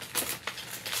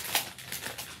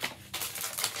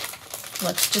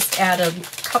 Let's just add a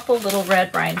couple little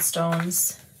red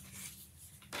rhinestones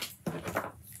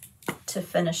to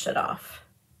finish it off.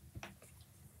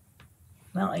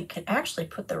 Well, I could actually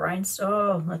put the rhinestone.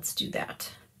 Oh, let's do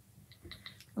that.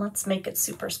 Let's make it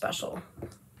super special.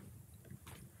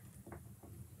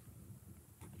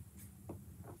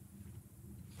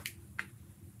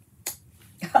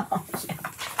 Oh, yeah.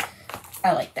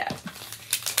 I like that.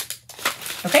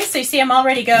 Okay, so you see I'm all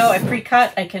ready to go. I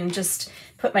pre-cut. I can just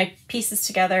put my pieces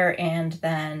together and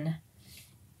then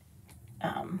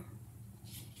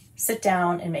sit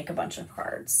down and make a bunch of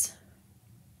cards.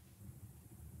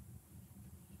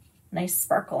 Nice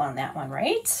sparkle on that one,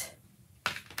 right?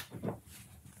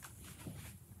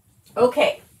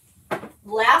 Okay,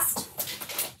 last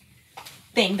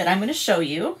thing that I'm going to show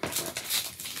you.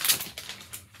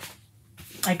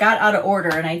 I got out of order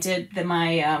and I did the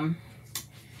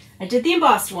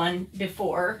embossed one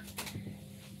before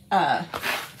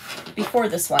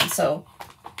this one, so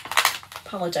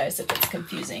apologize if it's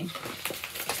confusing.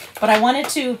 But I wanted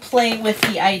to play with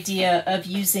the idea of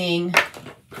using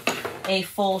a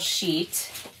full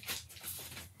sheet.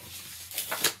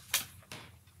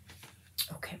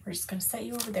 Okay, we're just going to set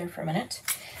you over there for a minute.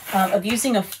 Of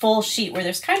using a full sheet where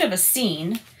there's kind of a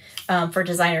scene for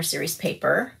designer series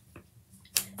paper.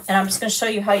 And I'm just going to show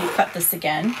you how you cut this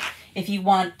again if you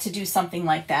want to do something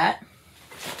like that.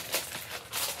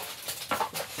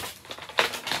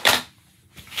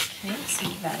 Okay, let's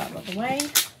move that out of the way.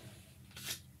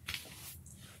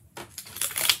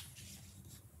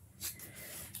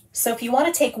 So if you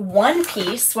want to take one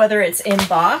piece, whether it's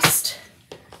embossed,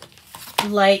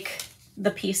 like the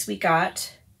piece we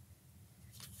got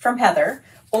from Heather,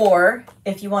 or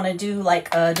if you want to do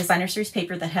like a designer series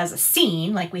paper that has a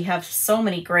scene, like we have so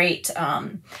many great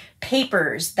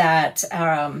papers that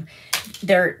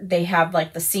they have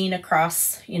like the scene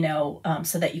across, you know,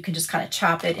 so that you can just kind of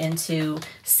chop it into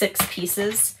 6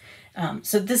 pieces.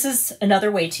 So this is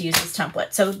another way to use this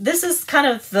template. So this is kind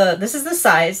of this is the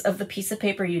size of the piece of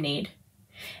paper you need.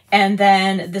 And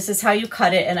then this is how you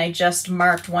cut it. And I just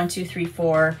marked 1, 2, 3,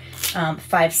 4,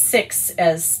 5, 6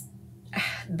 as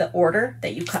the order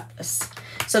that you cut this.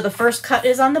 So the first cut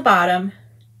is on the bottom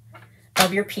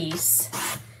of your piece,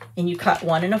 and you cut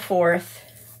 1 1/4,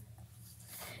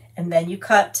 and then you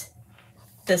cut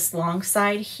this long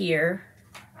side here,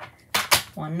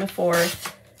 1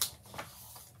 1/4,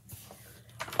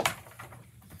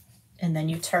 and then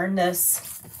you turn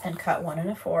this and cut 1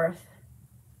 1/4,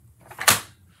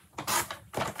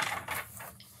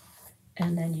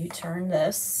 and then you turn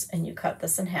this and you cut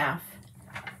this in half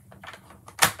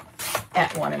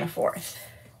at 1 1/4.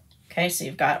 Okay, so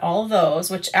you've got all of those,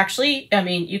 which actually, I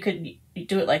mean, you could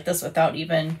do it like this without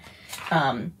even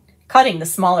cutting the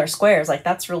smaller squares. Like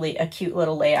that's really a cute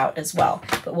little layout as well.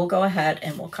 But we'll go ahead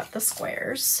and we'll cut the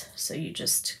squares. So you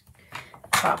just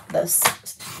chop this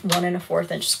 1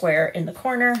 1/4 inch square in the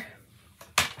corner,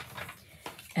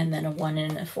 and then a 1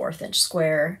 1/4 inch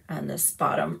square on this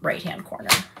bottom right-hand corner.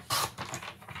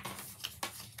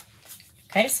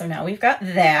 Okay, so now we've got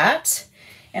that.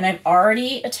 And I've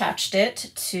already attached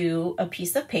it to a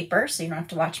piece of paper, so you don't have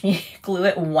to watch me glue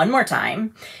it one more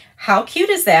time. How cute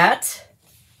is that?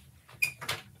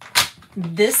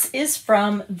 This is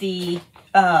from the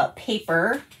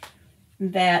paper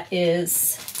that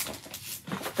is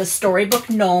the Storybook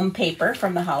Gnome paper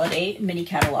from the Holiday Mini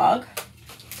Catalog.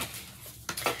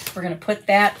 We're going to put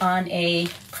that on a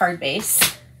card base.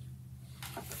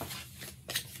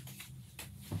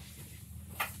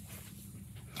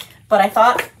 But I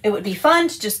thought it would be fun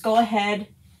to just go ahead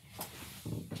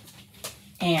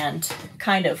and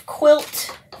kind of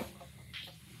quilt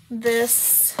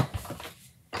this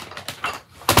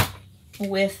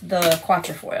with the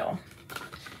quatrefoil.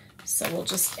 So we'll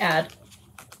just add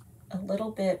a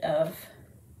little bit of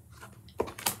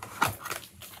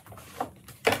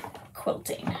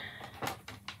quilting.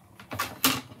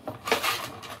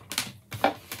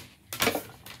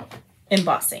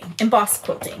 Embossed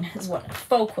quilting is what,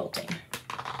 faux quilting.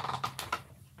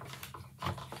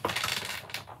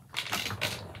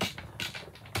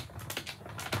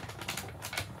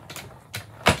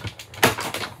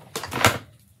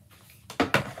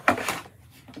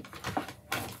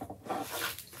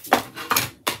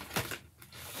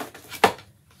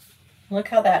 Look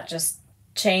how that just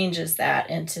changes that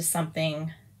into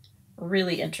something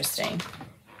really interesting.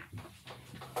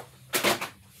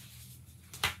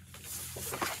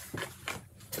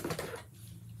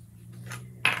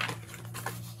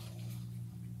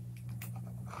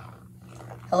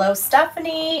 Hello,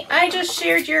 Stephanie. I just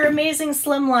shared your amazing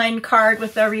slimline card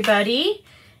with everybody.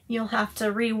 You'll have to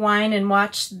rewind and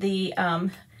watch the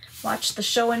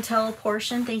show and tell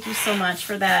portion. Thank you so much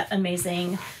for that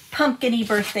amazing pumpkin-y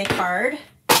birthday card.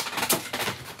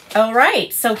 All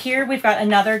right, so here we've got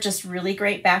another just really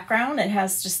great background. It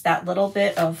has just that little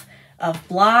bit of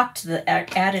blocked, the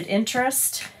added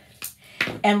interest.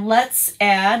 And let's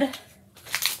add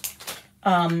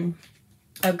a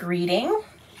greeting.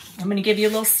 I'm going to give you a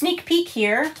little sneak peek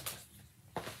here.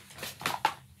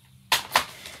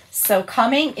 So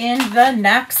coming in the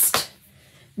next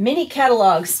mini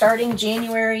catalog starting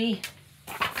January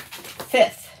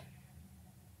 5th.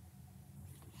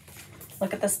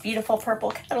 Look at this beautiful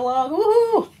purple catalog.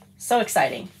 Woohoo! So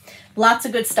exciting. Lots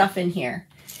of good stuff in here.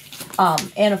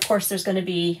 And of course there's going to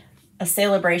be a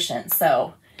celebration.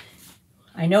 So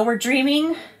I know we're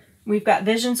dreaming. We've got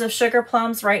visions of sugar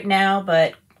plums right now,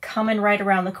 but coming right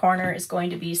around the corner is going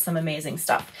to be some amazing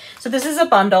stuff. So this is a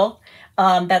bundle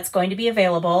that's going to be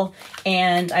available,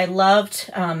 and I loved,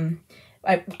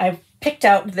 I picked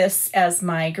out this as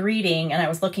my greeting, and I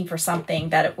was looking for something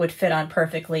that it would fit on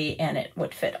perfectly, and it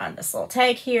would fit on this little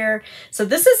tag here. So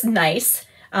this is nice.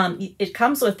 It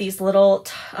comes with these little,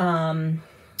 I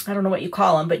don't know what you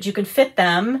call them, but you can fit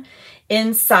them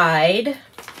inside.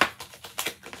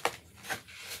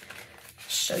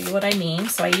 Show you what I mean.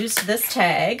 So I used this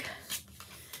tag,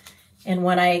 and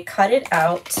when I cut it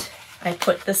out, I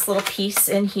put this little piece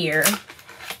in here.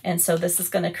 And so this is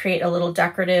going to create a little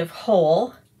decorative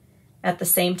hole at the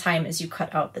same time as you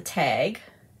cut out the tag.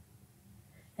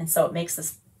 And so it makes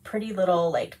this pretty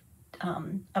little like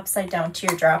upside down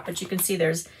teardrop, but you can see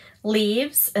there's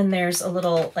leaves and there's a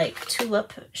little like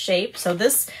tulip shape. So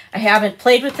this, I haven't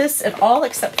played with this at all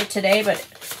except for today, but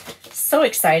so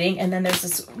exciting. And then there's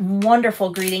this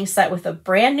wonderful greeting set with a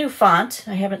brand new font.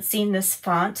 I haven't seen this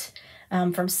font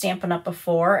from Stampin' Up!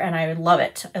 Before, and I love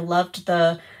it. I loved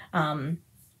the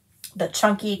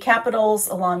chunky capitals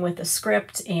along with the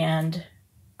script, and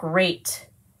great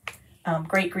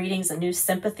greetings, a new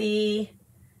sympathy.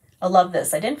 I love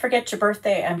this. I didn't forget your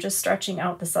birthday. I'm just stretching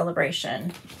out the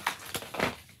celebration.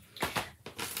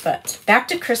 But back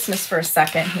to Christmas for a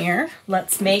second here.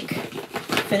 Let's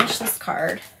finish this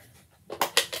card.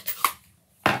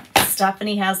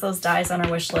 Stephanie has those dies on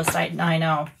her wish list. I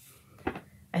know.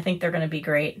 I think they're going to be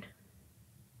great.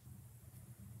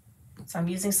 So I'm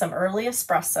using some early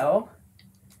espresso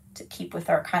to keep with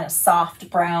our kind of soft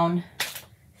brown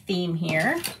theme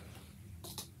here.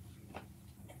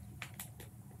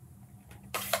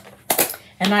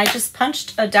 And I just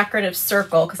punched a decorative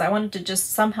circle because I wanted to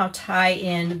just somehow tie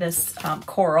in this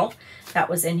coral that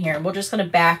was in here. And we're just going to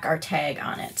back our tag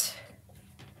on it.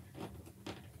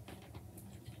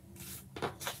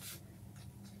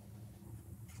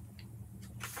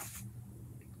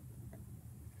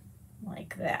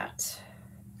 Like that.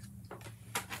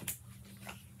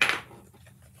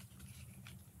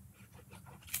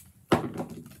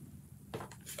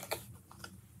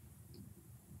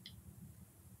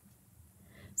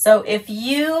 So if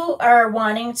you are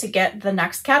wanting to get the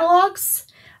next catalogs,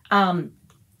 I'm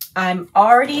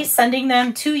already sending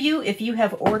them to you. If you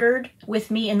have ordered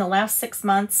with me in the last 6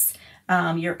 months,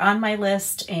 you're on my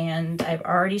list, and I've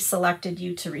already selected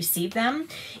you to receive them.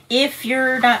 If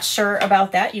you're not sure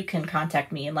about that, you can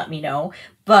contact me and let me know,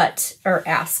 or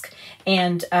ask.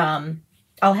 And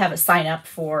I'll have a sign up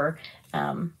for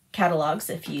catalogs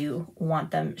if you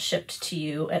want them shipped to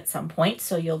you at some point,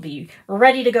 so you'll be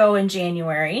ready to go in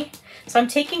January. So I'm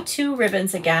taking 2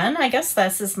 ribbons again. I guess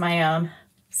this is my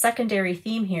secondary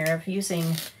theme here of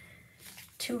using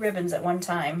 2 ribbons at one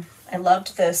time. I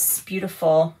loved this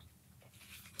beautiful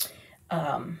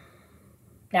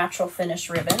natural finish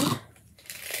ribbon,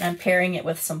 and I'm pairing it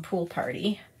with some Pool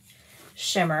Party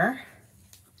shimmer.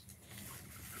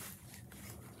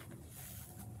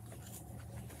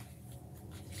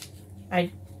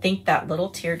 I think that little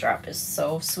teardrop is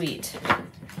so sweet.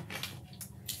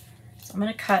 So I'm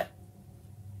going to cut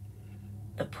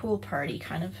the Pool Party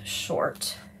kind of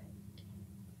short,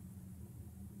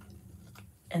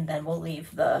 and then we'll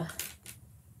leave the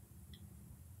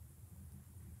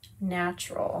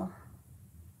natural.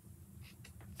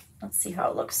 Let's see how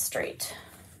it looks straight.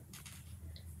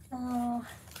 Oh, I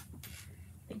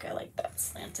think I like that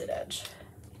slanted edge.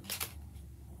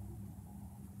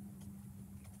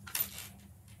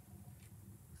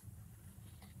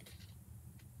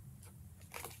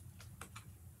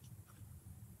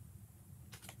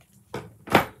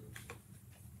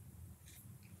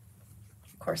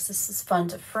 Of course, this is fun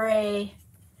to fray.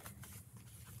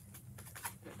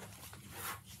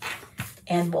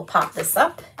 And we'll pop this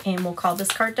up and we'll call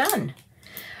this card done.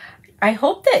 I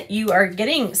hope that you are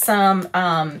getting some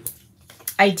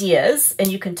ideas, and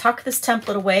you can tuck this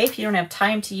template away if you don't have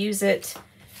time to use it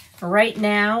right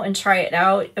now and try it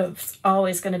out. It's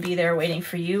always going to be there waiting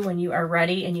for you when you are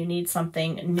ready and you need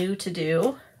something new to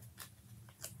do.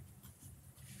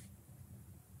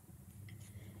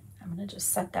 I'm going to just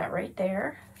set that right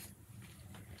there.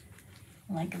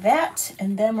 Like that,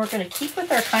 and then we're going to keep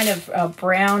with our kind of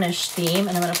brownish theme,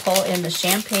 and I'm going to pull in the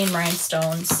champagne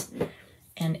rhinestones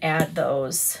and add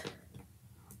those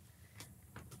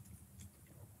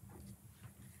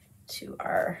to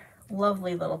our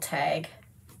lovely little tag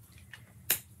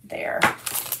there.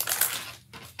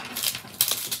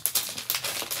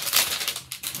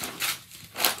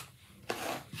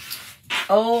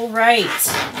 All right,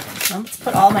 let's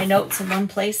put all my notes in one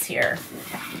place here.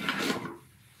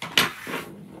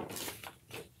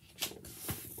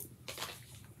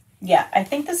 Yeah, I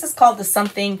think this is called the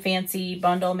Something Fancy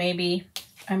bundle, maybe.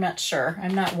 I'm not sure.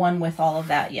 I'm not one with all of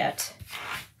that yet.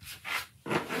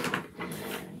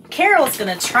 Carol's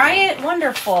gonna try it.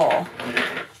 Wonderful.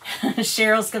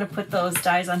 Cheryl's going to put those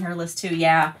dies on her list too.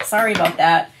 Yeah, sorry about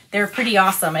that. They're pretty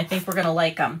awesome. I think we're going to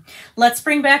like them. Let's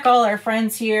bring back all our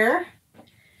friends here.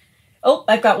 Oh,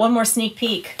 I've got one more sneak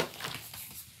peek.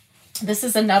 This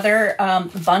is another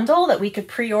bundle that we could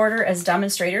pre-order as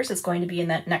demonstrators. It's going to be in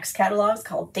that next catalog. It's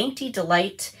called Dainty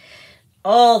Delight.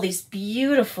 All these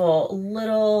beautiful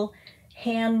little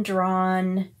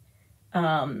hand-drawn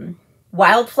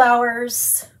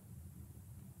wildflowers,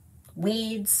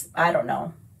 weeds. I don't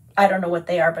know what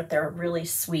they are, but they're really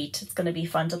sweet. It's going to be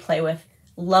fun to play with.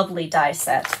 Lovely die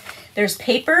set. There's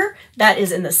paper that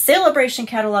is in the Celebration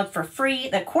catalog for free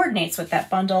that coordinates with that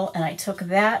bundle, and I took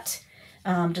that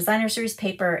designer series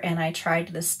paper and I tried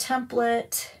this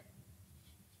template.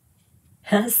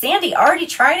 Sandy already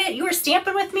tried it. You were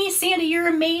stamping with me, Sandy. You're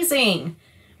amazing.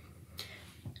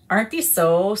 Aren't these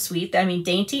so sweet? I mean,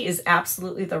 dainty is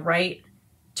absolutely the right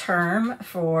term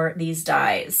for these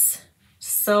dies.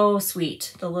 So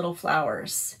sweet, the little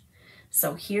flowers.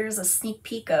 So here's a sneak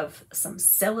peek of some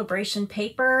Celebration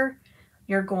paper.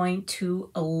 You're going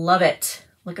to love it.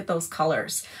 Look at those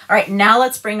colors. All right, now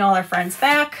let's bring all our friends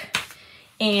back.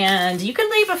 And you can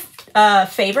leave a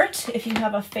favorite if you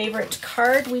have a favorite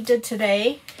card we did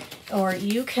today, or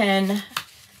you can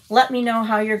let me know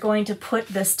how you're going to put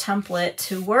this template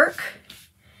to work.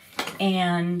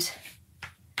 And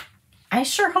I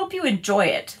sure hope you enjoy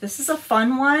it. This is a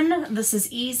fun one. This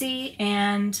is easy,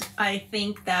 and I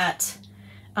think that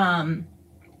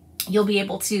you'll be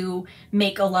able to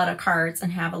make a lot of cards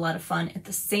and have a lot of fun at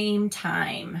the same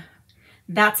time.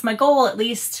 That's my goal, at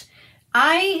least.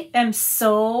 I am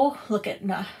so, look at,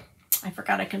 I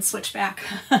forgot I can switch back.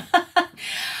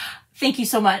 Thank you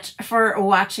so much for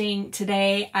watching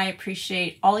today. I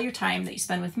appreciate all your time that you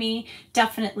spend with me.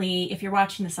 Definitely, if you're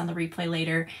watching this on the replay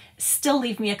later, still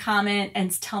leave me a comment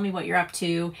and tell me what you're up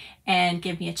to and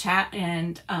give me a chat,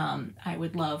 and I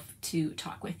would love to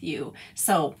talk with you.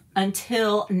 So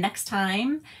until next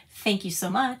time, thank you so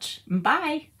much.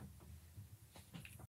 Bye.